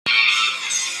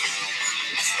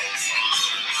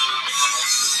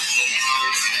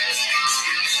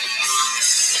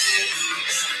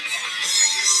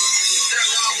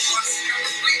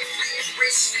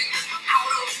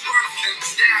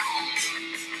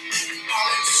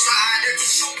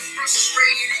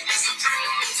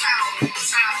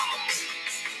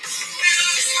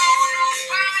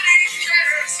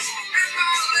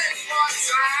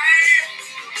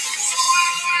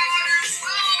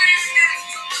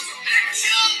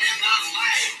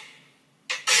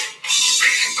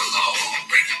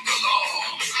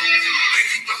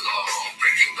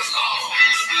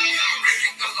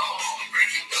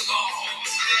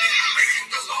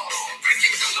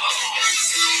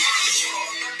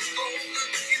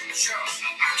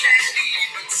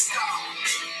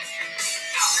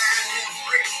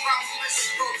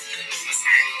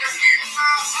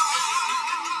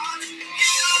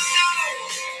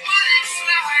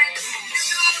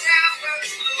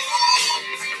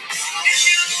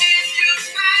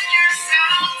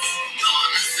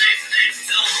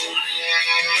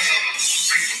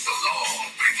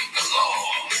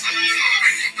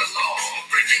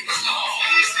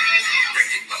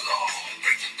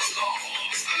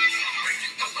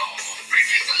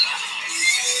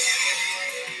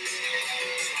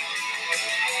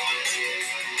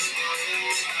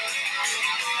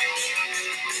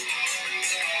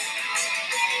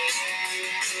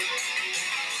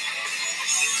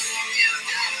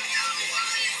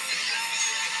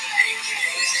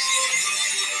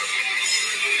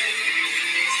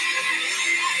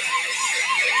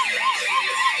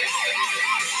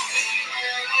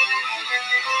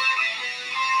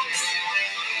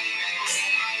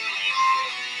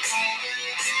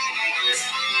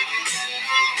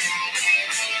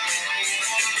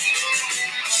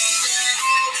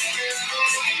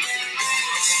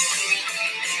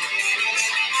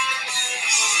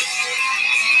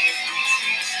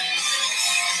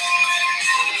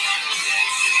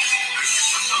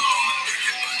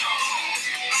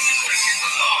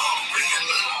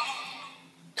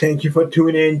Thank you for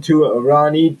tuning in to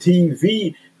Ronnie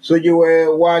TV. So you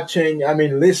were watching,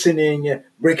 listening,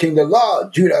 Breaking the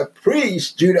Law, Judas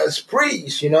Priest,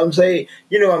 you know what I'm saying?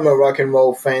 You know I'm a rock and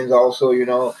roll fan also, you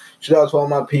know. Shout out to all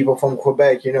my people from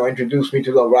Quebec, you know, introduced me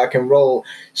to the rock and roll.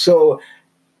 So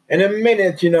in a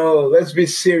minute, you know, let's be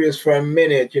serious for a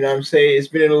minute, you know what I'm saying? It's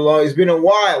been a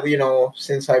while, you know,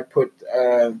 since I put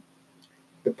the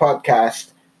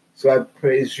podcast. So I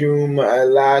presume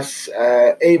last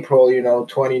April, you know,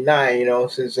 29, you know,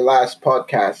 since the last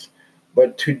podcast.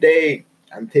 But today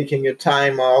I'm taking your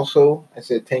time also. I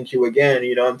said thank you again.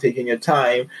 You know, I'm taking your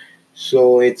time.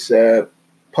 So it's a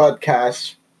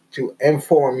podcast to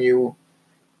inform you,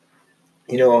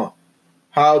 you know,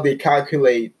 how they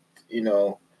calculate, you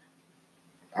know,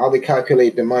 how they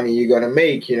calculate the money you're going to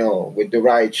make, you know, with the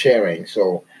ride sharing.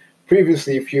 So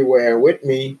previously, if you were with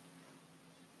me,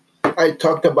 I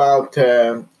talked about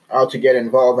how to get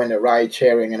involved in the ride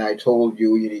sharing, and I told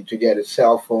you you need to get a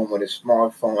cell phone with a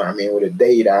smartphone. With a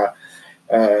data,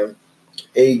 uh,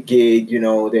 8 gig. You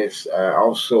know, there's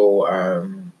also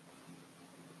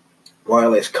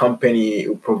wireless company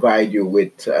who provide you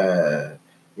with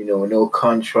you know, no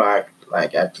contract,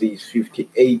 like at least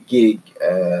 58 gig.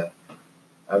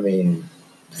 I mean.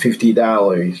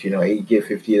 $50, you know, 8 gig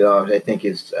 $50. I think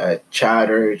it's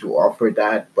Charter to offer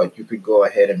that, but you could go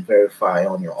ahead and verify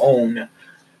on your own.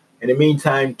 In the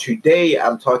meantime, today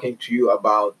I'm talking to you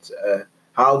about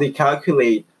how they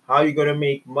calculate how you're gonna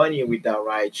make money with that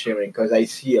ride sharing. Because I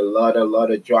see a lot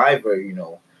of driver, you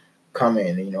know,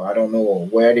 coming. You know, I don't know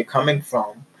where they're coming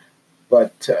from,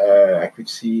 but I could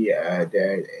see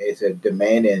there is a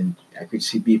demand, and I could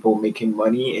see people making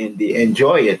money and they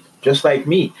enjoy it, just like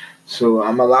me. So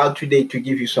I'm allowed today to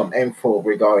give you some info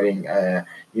regarding,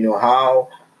 you know, how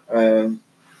um,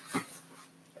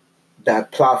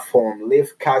 that platform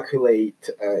Lyft calculate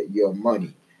your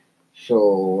money.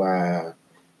 So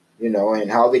you know, and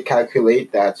how they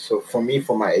calculate that. So for me,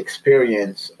 for my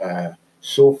experience,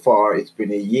 so far it's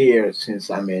been a year since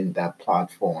I'm in that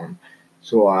platform.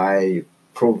 So I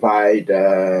provide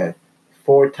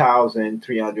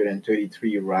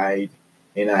 4,333 ride,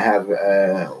 and I have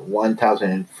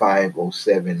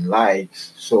 1,507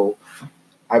 likes. So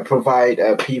I provide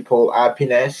people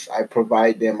happiness. I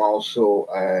provide them also,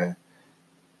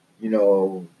 you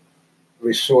know,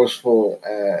 resourceful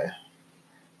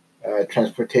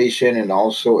transportation, and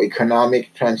also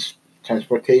economic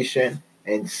transportation,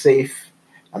 and safe.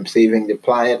 I'm saving the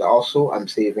planet also. I'm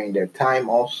saving their time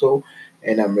also,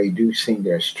 and I'm reducing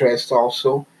their stress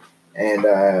also.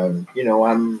 And you know,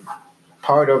 I'm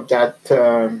part of that,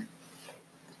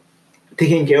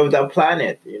 taking care of that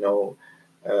planet. You know,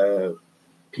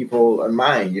 people in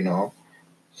mind. You know.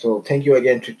 So thank you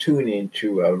again to tune in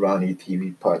to Ronnie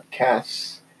TV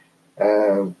podcast.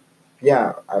 Uh,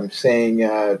 yeah, I'm saying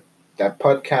that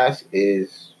podcast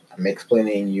is I'm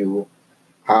explaining you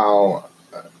how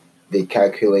they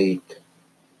calculate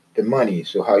the money.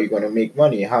 So how you going to make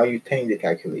money? How you think they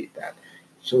calculate that?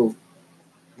 So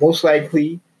most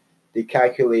likely they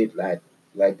calculate like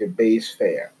the base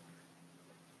fare.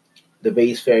 The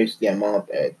base fare is the amount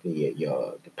that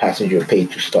the passenger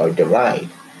paid to start the ride,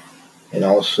 and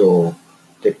also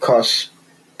the cost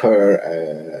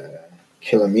per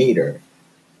kilometer,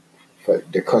 for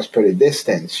the cost per the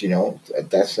distance.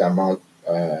 That's the amount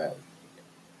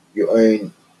you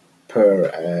earn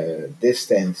per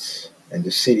distance and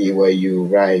the city where you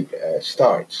ride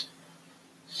starts.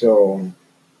 So,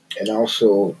 and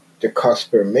also the cost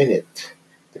per minute.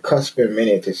 The cost per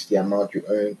minute is the amount you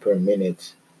earn per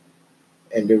minute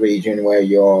in the region where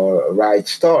your ride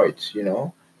starts.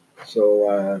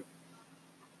 So,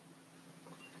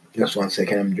 just 1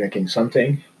 second, I'm drinking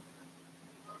something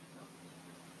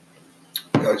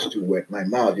just to wet my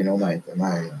mouth,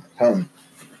 my tongue.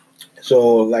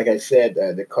 So, like I said,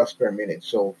 the cost per minute.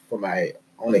 So, from my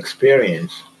own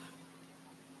experience,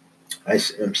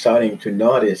 am starting to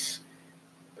notice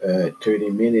 30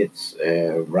 minutes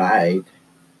ride.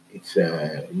 It's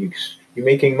you're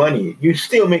making money. You're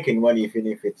still making money even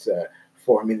if it's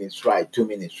 4 minutes ride, 2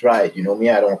 minutes ride. Me,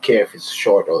 I don't care if it's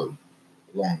short or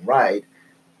long ride,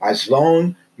 as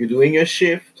long you're doing your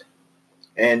shift,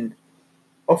 and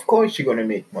of course you're gonna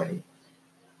make money.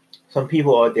 Some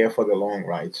people are there for the long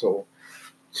ride, so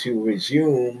to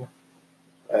resume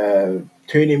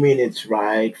 30 minutes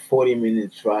ride, 40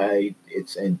 minutes ride,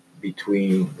 it's in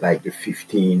between like the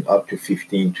 15 up to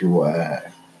 15 to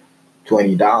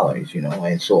 $20,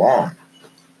 and so on.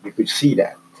 You could see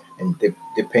that, and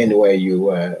depend where you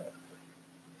are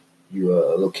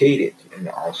located, and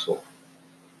also.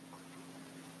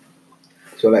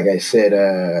 So, like I said,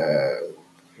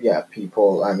 yeah,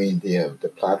 people. I mean,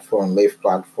 the platform, Lyft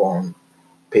platform,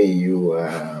 pay you,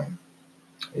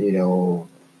 you know,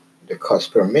 the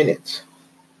cost per minute.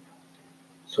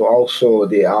 So also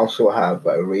they also have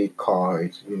rate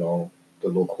cards, the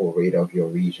local rate of your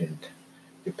region,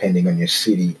 depending on your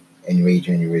city and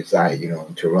region you reside.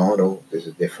 In Toronto, there's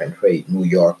a different rate. New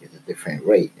York is a different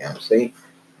rate. You know what I'm saying?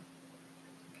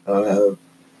 Uh,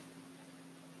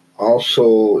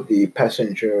 Also, the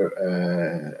passenger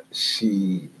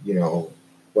see,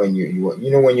 when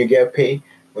you get paid,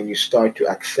 when you start to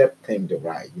accepting the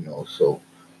ride. So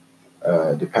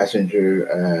the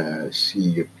passenger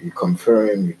see you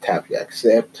confirm, you tap, you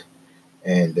accept,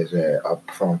 and there's a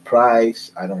upfront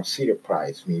price. I don't see the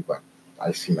price, me, but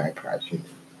I see my price. You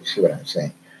see what I'm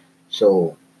saying?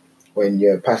 So when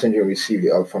your passenger receive the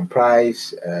upfront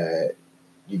price,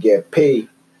 you get paid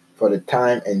for the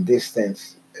time and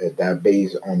distance that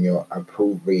based on your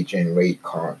approved region rate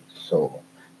card. So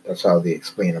that's how they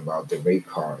explain about the rate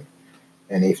card.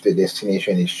 And if the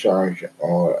destination is charged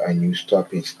or a new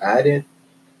stop is added,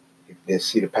 if they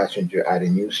see the passenger add a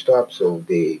new stop, so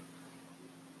the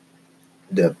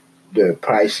the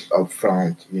price up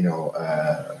front,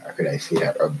 how could I say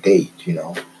that, update,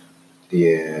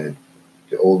 the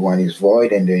the old one is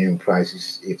void and the new price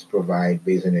is it's provided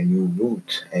based on a new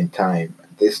route and time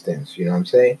distance. You know what I'm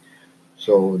saying?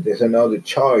 So there's another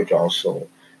charge also.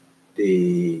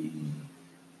 The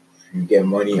You get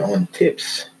money on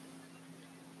tips.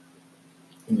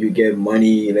 You get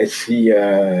money. Let's see,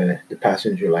 the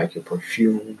passenger like your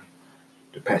perfume,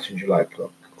 the passenger like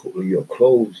your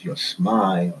clothes, your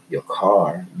smile, your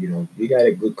car. You got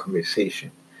a good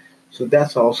conversation. So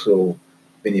that's also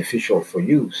beneficial for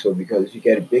you. So because you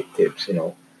get big tips.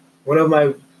 One of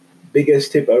my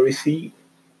biggest tip I received,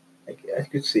 I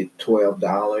could say $12,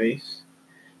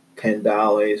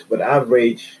 $10, but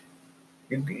average,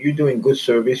 you're doing good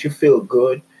service. You feel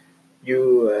good.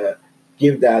 You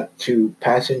give that to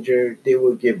passenger, they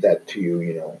will give that to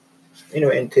you.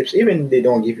 And tips. Even they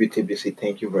don't give you tip, they say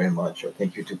thank you very much or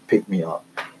thank you to pick me up.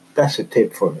 That's a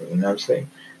tip for me. You know what I'm saying?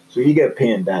 So you get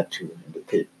paying that too. The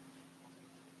tip.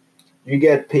 You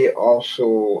get paid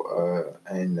also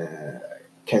and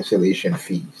cancellation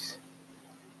fees.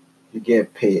 You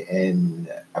get paid in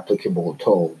applicable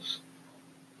tolls.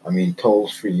 I mean,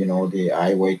 tolls free, the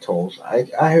highway tolls. I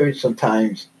heard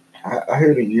sometimes, I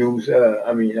heard the news.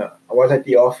 I was at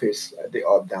the office at the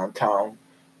downtown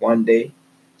one day,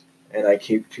 and I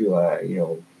came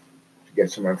to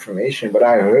get some information. But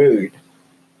I heard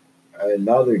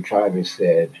another driver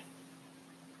said,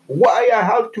 "Why I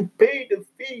have to pay the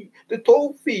fee, the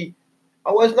toll fee?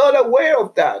 I was not aware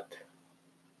of that.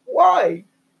 Why?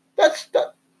 That's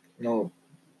that." No,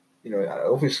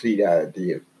 obviously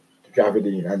the driver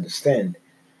didn't understand.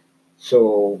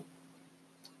 So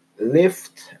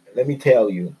Lyft, let me tell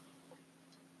you,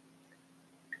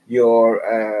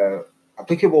 your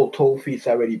applicable toll fee is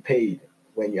already paid.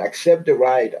 when you accept the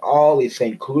ride, all is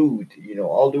include,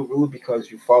 all the route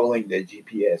because you're following the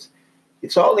GPS.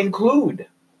 It's all include,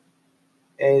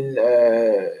 and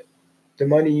the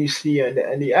money you see on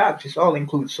the apps, it's all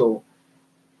include. So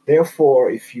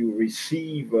therefore, if you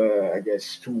receive, I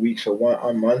guess 2 weeks or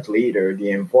a month later,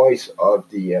 the invoice of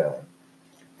the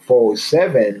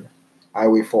 407,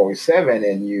 Highway 407,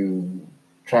 and you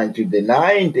trying to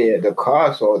deny the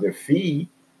cost or the fee,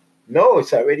 no,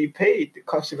 it's already paid. The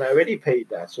customer already paid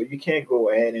that. So you can't go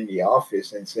ahead in the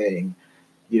office and saying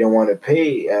you don't want to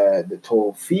pay the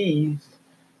toll fees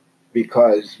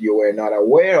because you were not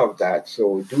aware of that.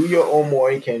 So do your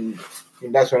homework, and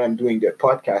that's what I'm doing the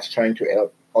podcast, trying to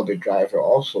help other driver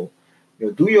also.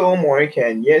 Do your homework,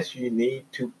 and yes, you need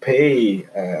to pay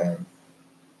the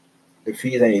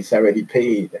fees, and it's already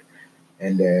paid,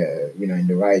 and in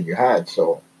the ride you had.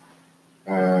 So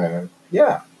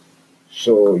yeah,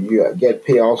 so you get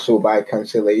paid also by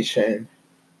cancellation,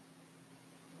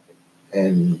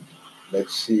 and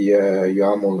let's see, you're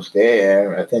almost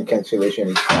there. I think cancellation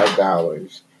is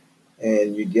 $5,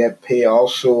 and you get paid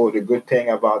also. The good thing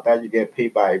about that, you get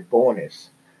paid by bonus.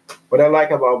 What I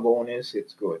like about bonus,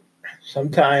 it's good.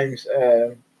 Sometimes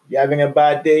you're having a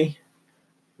bad day.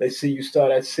 Let's say you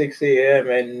start at 6 a.m.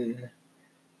 and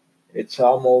it's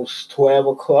almost 12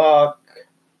 o'clock.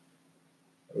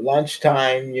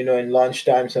 Lunchtime, in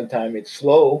lunchtime, sometimes it's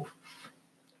slow,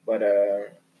 but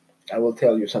I will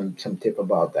tell you some tip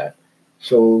about that.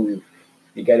 So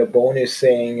you get a bonus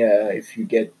saying if you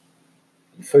get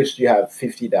first you have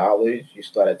 $50. You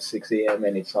start at 6 a.m.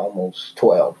 and it's almost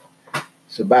 12.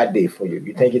 It's a bad day for you.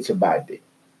 You think it's a bad day.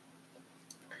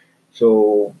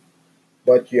 So,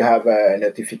 but you have a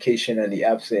notification on the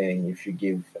app saying if you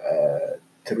give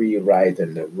three rides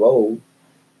in a row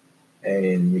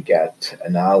and you got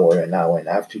an hour and a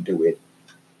half to do it,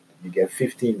 you get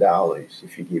 $15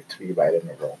 if you give three rides in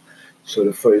a row. So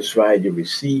the first ride you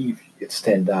receive, it's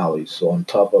 $10. So on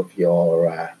top of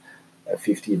your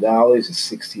 $50 is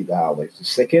 $60. The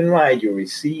second ride you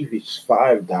receive is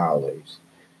 $5.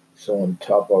 So on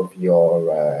top of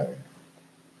your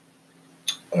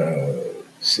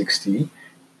 60,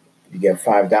 you get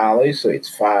 $5. So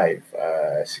it's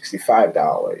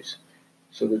 $65.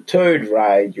 So the third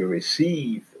ride you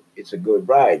receive, it's a good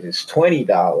ride. It's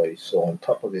 $20. So on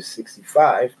top of the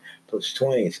 65 plus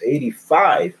 20 is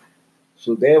 85.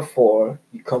 So therefore,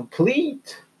 you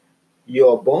complete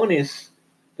your bonus.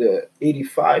 The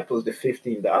 85 plus the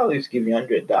 $15 give you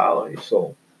 $100.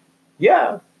 So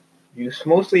yeah, you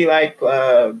mostly like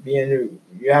you're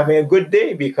having a good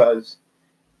day because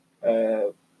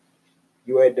uh,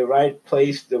 you're at the right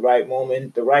place, the right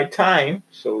moment, the right time.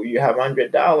 So you have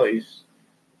 $100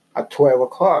 at 12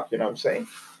 o'clock. You know what I'm saying?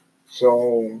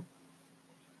 So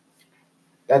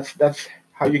that's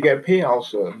how you get paid.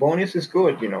 Also, bonus is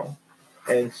good.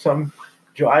 And some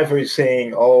drivers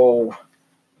saying, "Oh,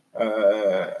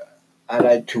 uh, I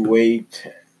like to wait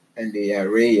in the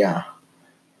area."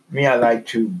 Me, I like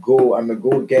to go. I'm a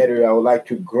go-getter. I would like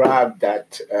to grab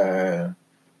that,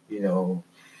 you know,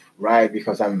 ride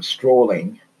because I'm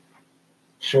strolling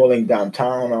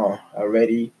downtown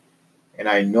already, and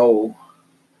I know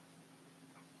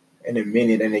in a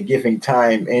minute, in a given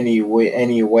time,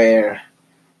 anywhere,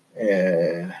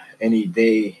 any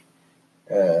day,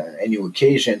 any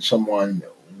occasion, someone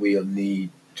will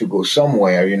need to go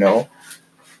somewhere.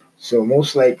 So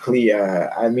most likely,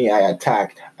 I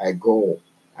attacked, I go,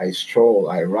 I stroll,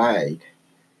 I ride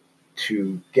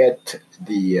to get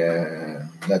the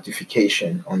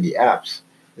notification on the apps.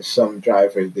 Some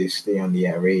drivers they stay on the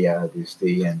area, they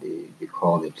stay and they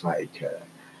call it like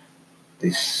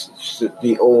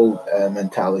the old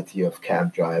mentality of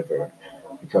cab driver,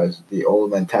 because the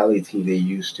old mentality they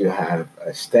used to have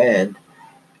a stand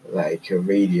like a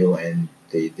radio, and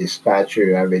the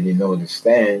dispatcher already know the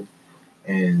stand,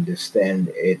 and the stand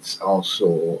it's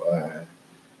also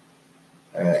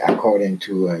according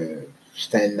to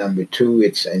stand number two,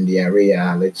 it's in the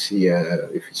area. Let's see,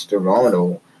 if it's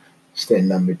Toronto, stand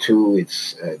number two,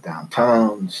 it's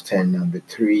downtown. Stand number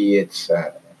three, it's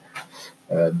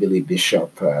Billy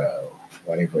Bishop,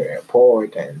 whatever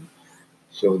airport, and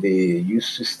so they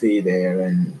used to stay there,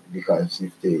 and because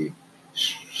if they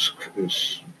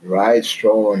ride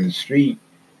stroll on the street,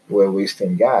 we're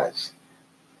wasting gas.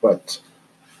 But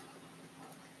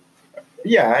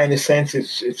yeah, in a sense,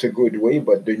 it's a good way,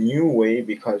 but the new way,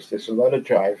 because there's a lot of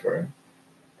driver,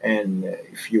 and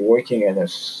if you're working in a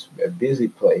busy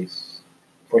place,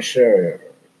 for sure,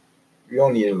 you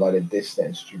don't need a lot of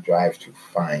distance to drive to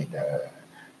find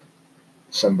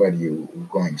somebody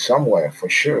going somewhere, for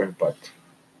sure. But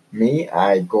me,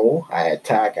 I go, I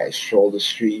attack, I stroll the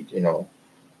street,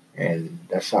 And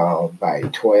that's how by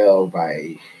 12,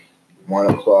 by 1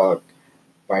 o'clock,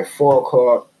 by 4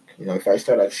 o'clock, if I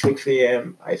start at 6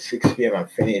 a.m., at 6 p.m. I'm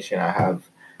finished and I have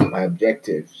my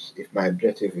objectives. If my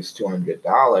objective is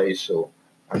 $200, so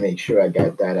I make sure I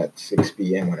got that at 6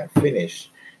 p.m. when I finish.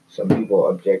 Some people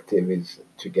objective is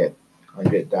to get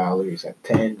 $100 at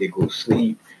 10. They go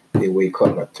sleep. They wake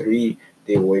up at 3.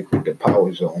 They work with the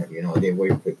power zone. They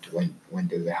work with when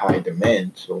there's a high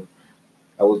demand. So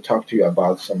I will talk to you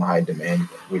about some high demand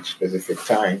with specific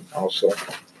time also,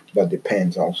 but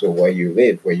depends also where you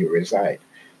live, where you reside.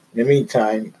 In the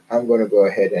meantime, I'm going to go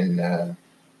ahead and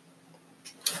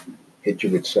hit you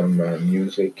with some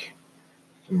music,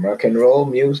 some rock and roll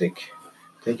music.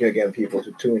 Thank you again, people,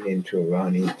 to tune in to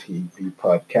Ronnie TV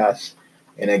podcast.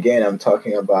 And again, I'm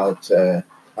talking about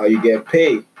how you get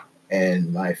paid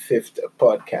and my fifth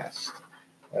podcast.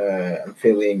 I'm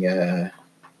feeling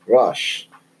Rush,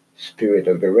 Spirit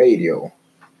of the Radio.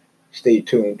 Stay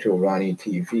tuned to Ronnie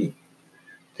TV.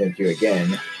 Thank you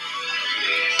again.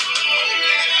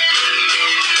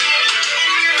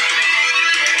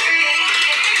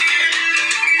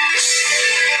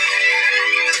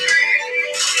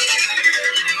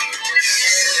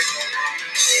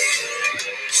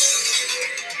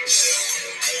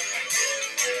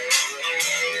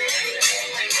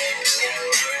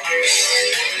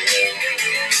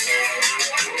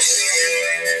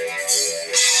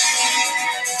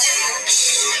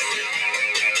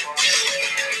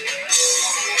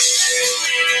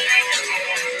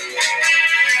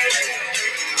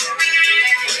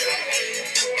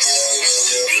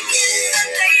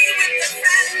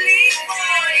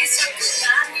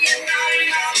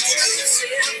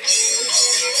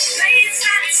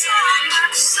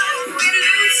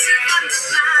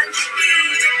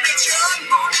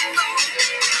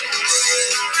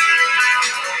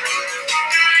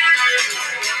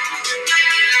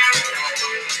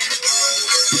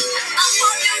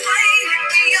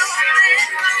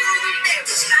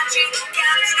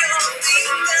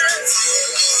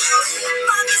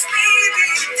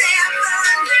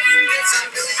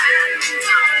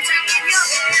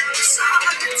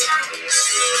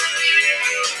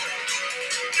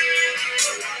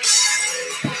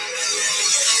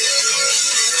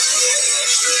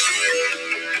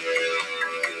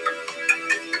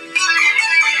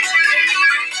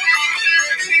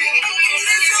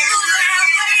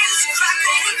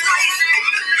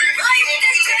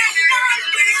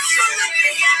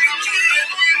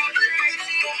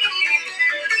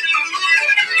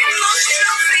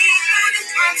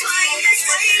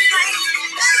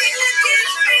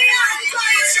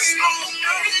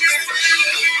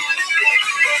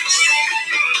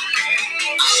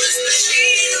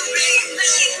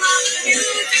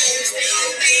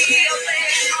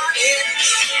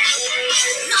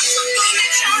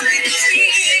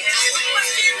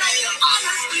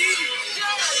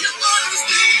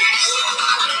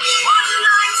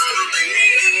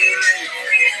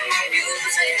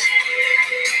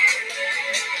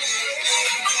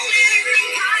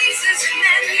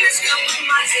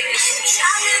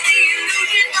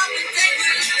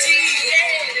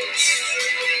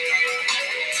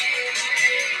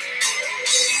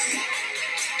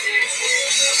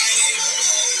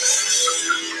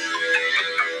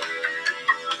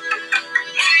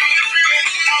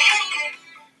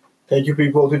 Thank you,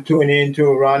 people, to tune in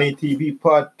to Ronnie TV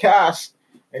podcast.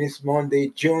 And it's Monday,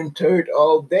 June 3rd,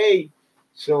 all day.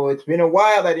 So it's been a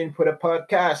while I didn't put a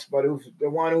podcast, but the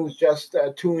one who's just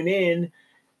tuned in,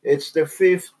 it's the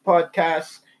fifth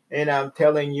podcast. And I'm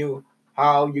telling you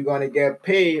how you're going to get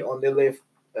paid on the Lyft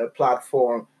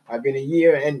platform. I've been a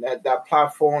year in at that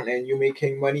platform, and you're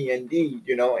making money indeed.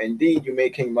 Indeed, you're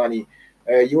making money.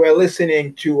 You are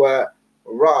listening to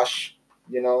Rush,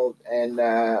 and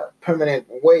Permanent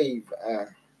Wave,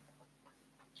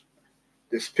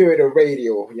 the spirit of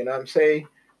radio, you know what I'm saying?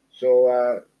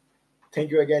 So thank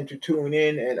you again to tune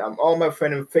in, and all my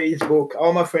friends on Facebook,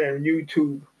 all my friends on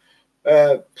YouTube.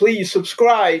 Please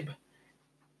subscribe,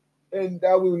 and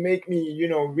that will make me,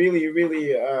 really,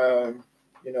 really,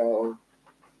 you know,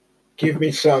 give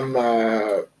me some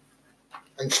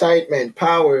incitement,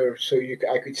 power, so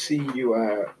I could see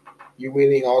you. You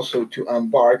willing also to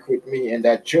embark with me in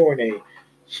that journey.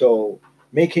 So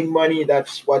making money,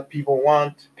 that's what people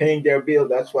want. Paying their bill,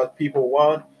 that's what people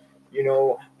want.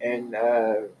 And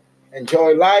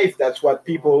enjoy life, that's what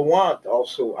people want.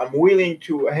 Also, I'm willing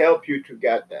to help you to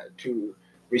get that, to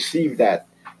receive that.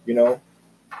 You know,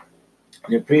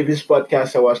 in the previous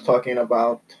podcast, I was talking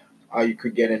about how you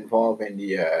could get involved in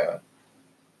the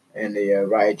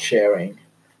ride sharing.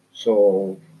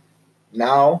 So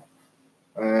now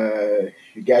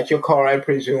You got your car, I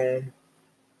presume.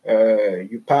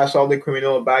 You pass all the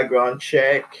criminal background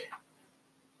check.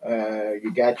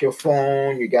 You got your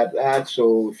phone, you got that.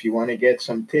 So if you want to get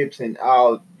some tips and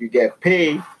how you get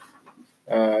paid,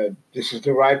 this is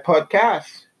the right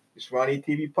podcast. It's Ronnie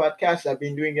TV podcast. I've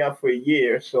been doing that for a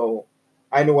year, so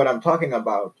I know what I'm talking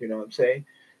about. You know what I'm saying?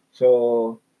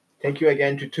 So thank you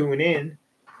again to tune in.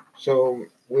 So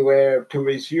we were to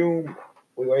resume.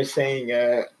 We were saying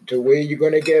the way you're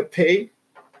gonna get paid.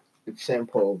 It's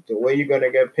simple. The way you're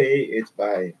gonna get paid is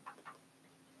by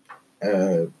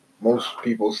uh, most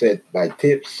people said by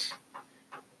tips,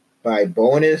 by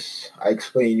bonus. I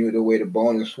explain you the way the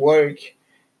bonus work,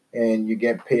 and you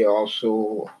get paid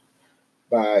also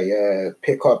by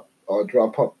pickup or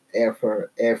drop up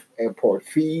airport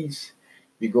fees.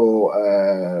 You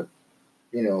go,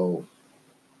 you know,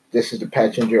 this is the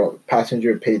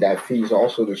passenger pay that fees,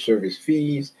 also the service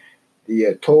fees,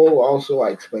 the toll. Also, I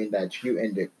explained that to you,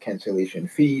 and the cancellation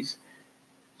fees.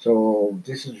 So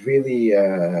this is really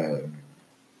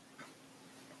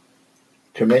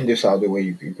tremendous how the way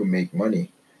you can make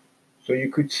money. So you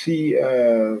could see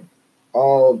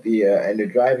all the and the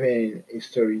driving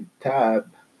history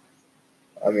tab.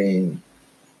 I mean,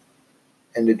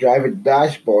 and the driver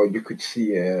dashboard, you could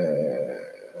see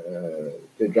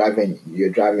the driving your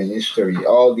driving history,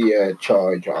 all the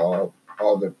charge, all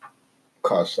the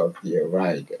costs of the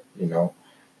ride. You know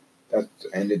that,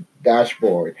 and the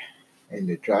dashboard and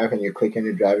the driving. You click in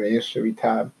the driving history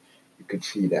tab, you could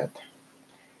see that.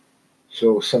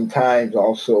 So sometimes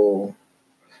also,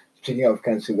 speaking of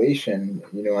cancellation,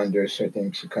 under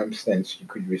certain circumstance, you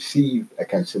could receive a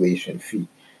cancellation fee.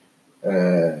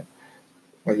 Uh,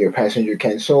 when your passenger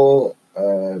cancel,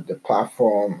 the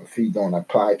platform fee don't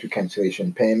apply to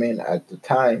cancellation payment at the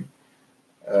time,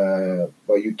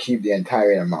 but you keep the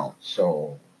entire amount.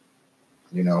 So,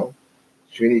 you know,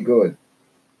 it's really good.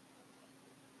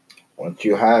 What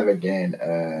you have again,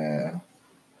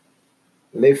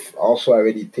 Lyft also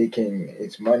already taking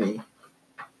its money,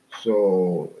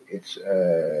 so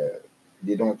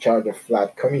they don't charge a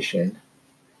flat commission.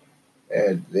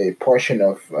 The portion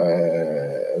of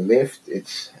Lyft,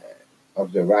 it's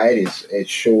of the ride is it's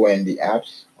showing the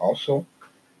apps also.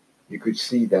 You could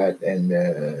see that, and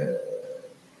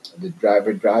the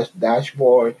driver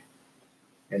dashboard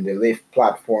and the Lyft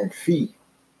platform fee.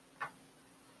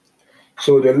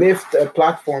 So the Lyft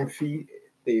platform fee,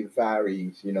 they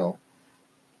varies.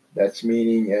 That's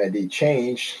meaning they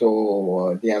change.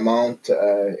 So the amount,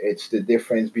 it's the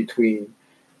difference between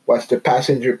what's the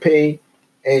passenger pay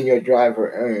and your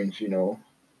driver earns.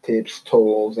 Tips,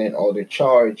 tolls, and other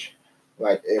charge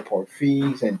like airport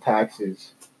fees and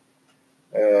taxes.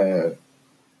 Uh,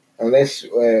 unless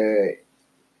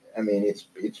I mean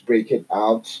it's break it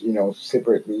out,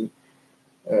 separately.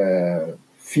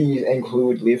 Fees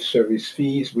include lift service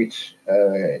fees, which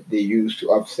they use to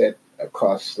offset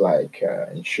costs like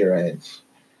insurance,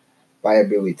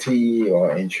 liability,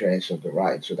 or insurance of the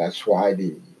ride. So that's why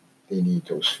they need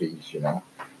those fees.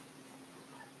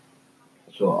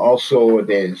 So also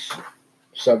there's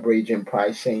sub-region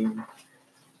pricing.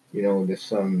 There's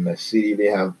some city they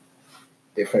have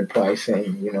different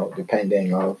pricing.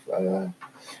 Depending of the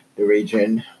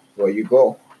region where you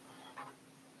go.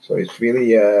 So it's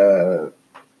really,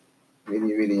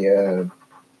 really, really a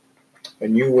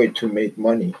new way to make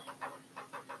money.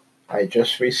 I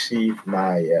just received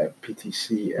my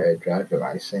PTC driver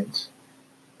license.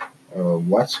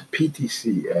 What's a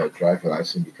PTC driver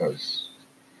license? Because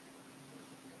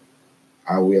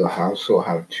I will also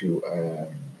have to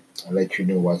let you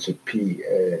know what's a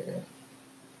PTC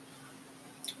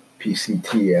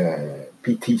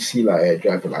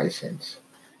driver license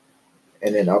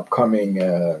in an upcoming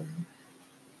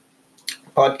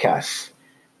podcast.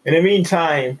 In the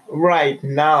meantime, right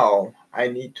now, I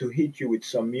need to hit you with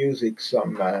some music,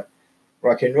 some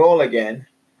rock and roll again.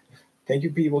 Thank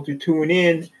you, people, to tune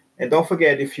in. And don't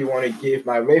forget, if you want to give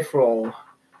my referral,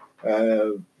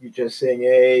 you're just saying,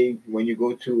 hey, when you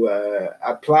go to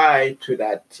apply to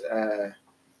that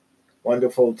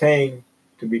wonderful thing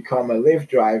to become a Lyft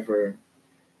driver,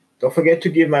 don't forget to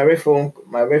give my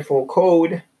referral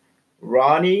code,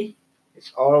 Ronnie.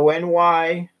 It's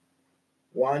RONY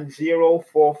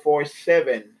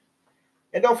 10447.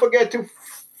 And don't forget to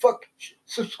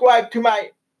subscribe to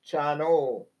my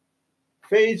channel,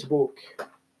 Facebook,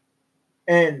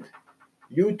 and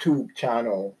YouTube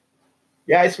channel.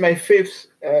 Yeah, it's my fifth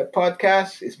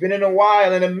podcast. It's been in a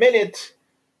while, in a minute,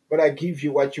 but I give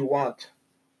you what you want.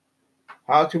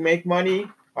 How to make money,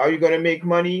 how you going to make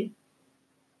money,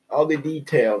 all the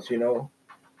details,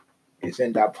 is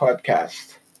in that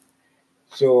podcast.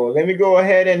 So let me go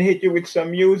ahead and hit you with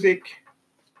some music.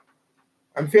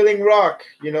 I'm feeling rock,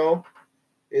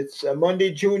 It's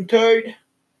Monday, June 3rd.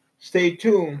 Stay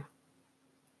tuned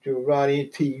to Ronnie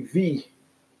TV.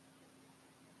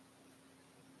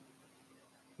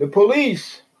 The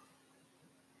police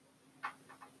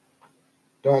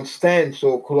don't stand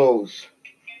so close.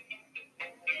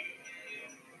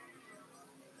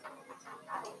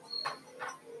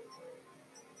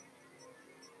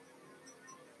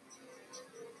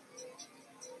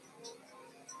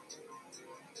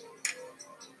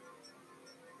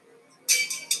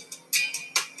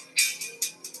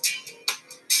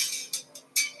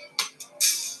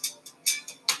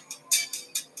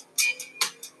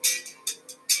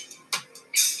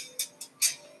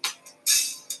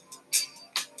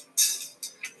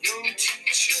 Young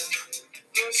teacher,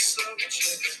 the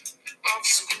subject of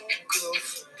school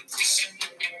girlfriends.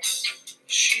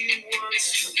 She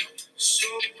wants you so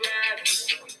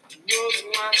badly, knows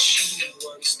what she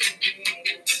wants to be.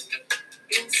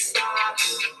 Inside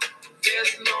her,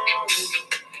 there's longing,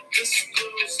 this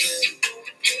girl's in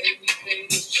the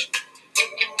page of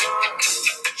the market.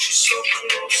 She's so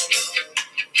close now.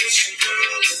 This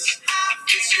girl is half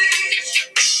his age.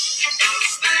 Don't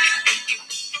stand,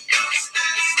 don't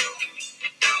stand so,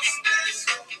 don't stand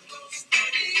so close to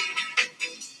me.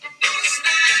 Don't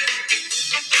stand,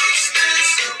 don't stand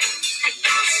so,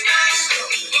 don't stand so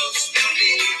close to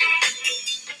me.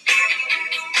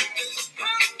 Her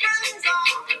friends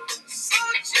are so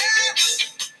jealous.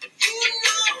 You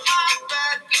know how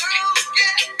bad girls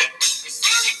get.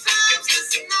 Sometimes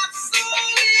it's not so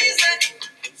easy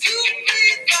to be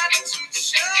that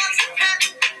teacher's pet.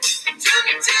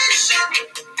 Temptation,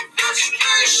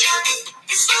 frustration,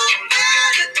 so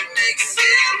bad it makes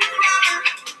him cry.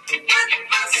 When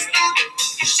I stop,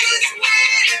 she's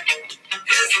waiting.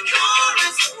 His car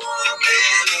is warm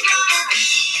and dry.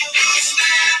 Don't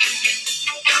stand,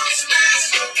 don't stand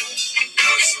so,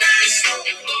 don't stand so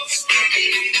close to me.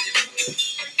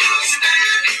 Don't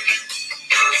stand,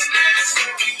 don't stand so,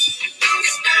 don't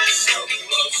stand so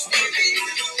close to me.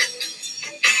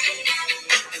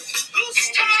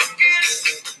 Who's talking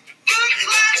the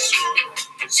classroom?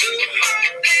 To her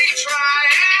they try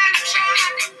and try.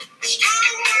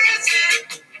 Strong words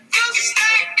in the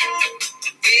stack room.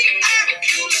 The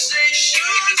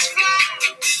accusations fly.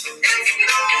 It's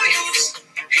no use.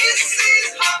 He sees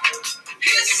her.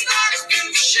 He starts to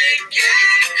shake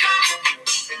and come.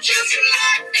 Just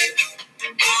like it.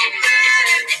 Oh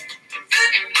man.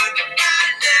 Then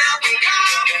goodbye now we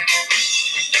come.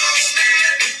 Don't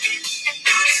stand.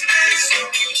 Don't stand so.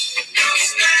 Don't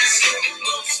stand so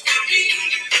close to me.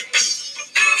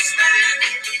 Don't stand.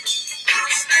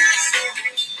 Don't stand so.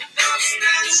 Don't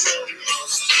stand so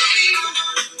close to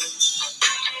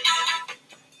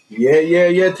me.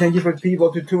 Yeah. Thank you for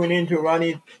people to tune in to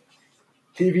Ronnie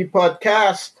TV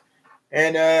podcast.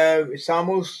 And it's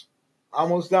almost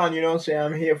done, So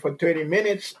I'm here for 30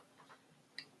 minutes.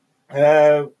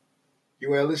 You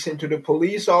were listening to the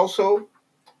police also.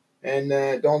 And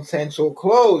don't stand so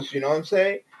close, you know what I'm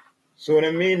saying? So what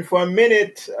I mean, for a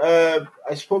minute, I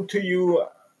spoke to you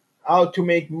how to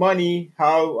make money,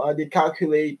 how they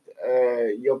calculate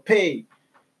your pay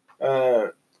uh,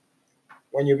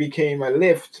 when you became a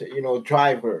Lyft,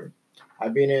 driver.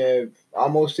 I've been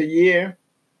almost a year.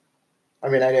 I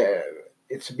mean,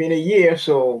 it's been a year,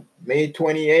 so May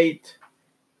 28th,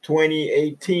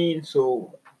 2018.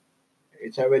 So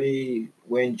it's already,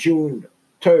 we're in June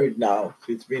 3rd now.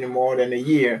 So it's been more than a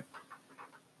year.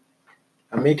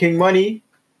 I'm making money,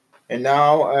 and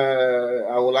now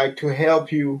I would like to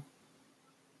help you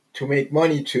to make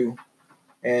money too.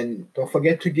 And don't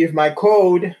forget to give my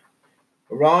code,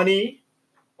 Ronnie,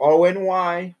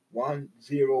 RNY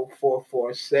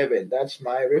 10447. That's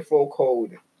my referral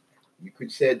code. You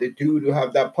could say the dude who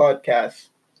have that podcast.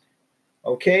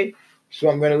 Okay? So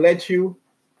I'm going to let you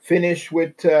finish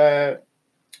with the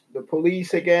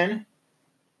police again.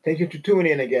 Thank you for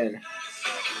tuning in again.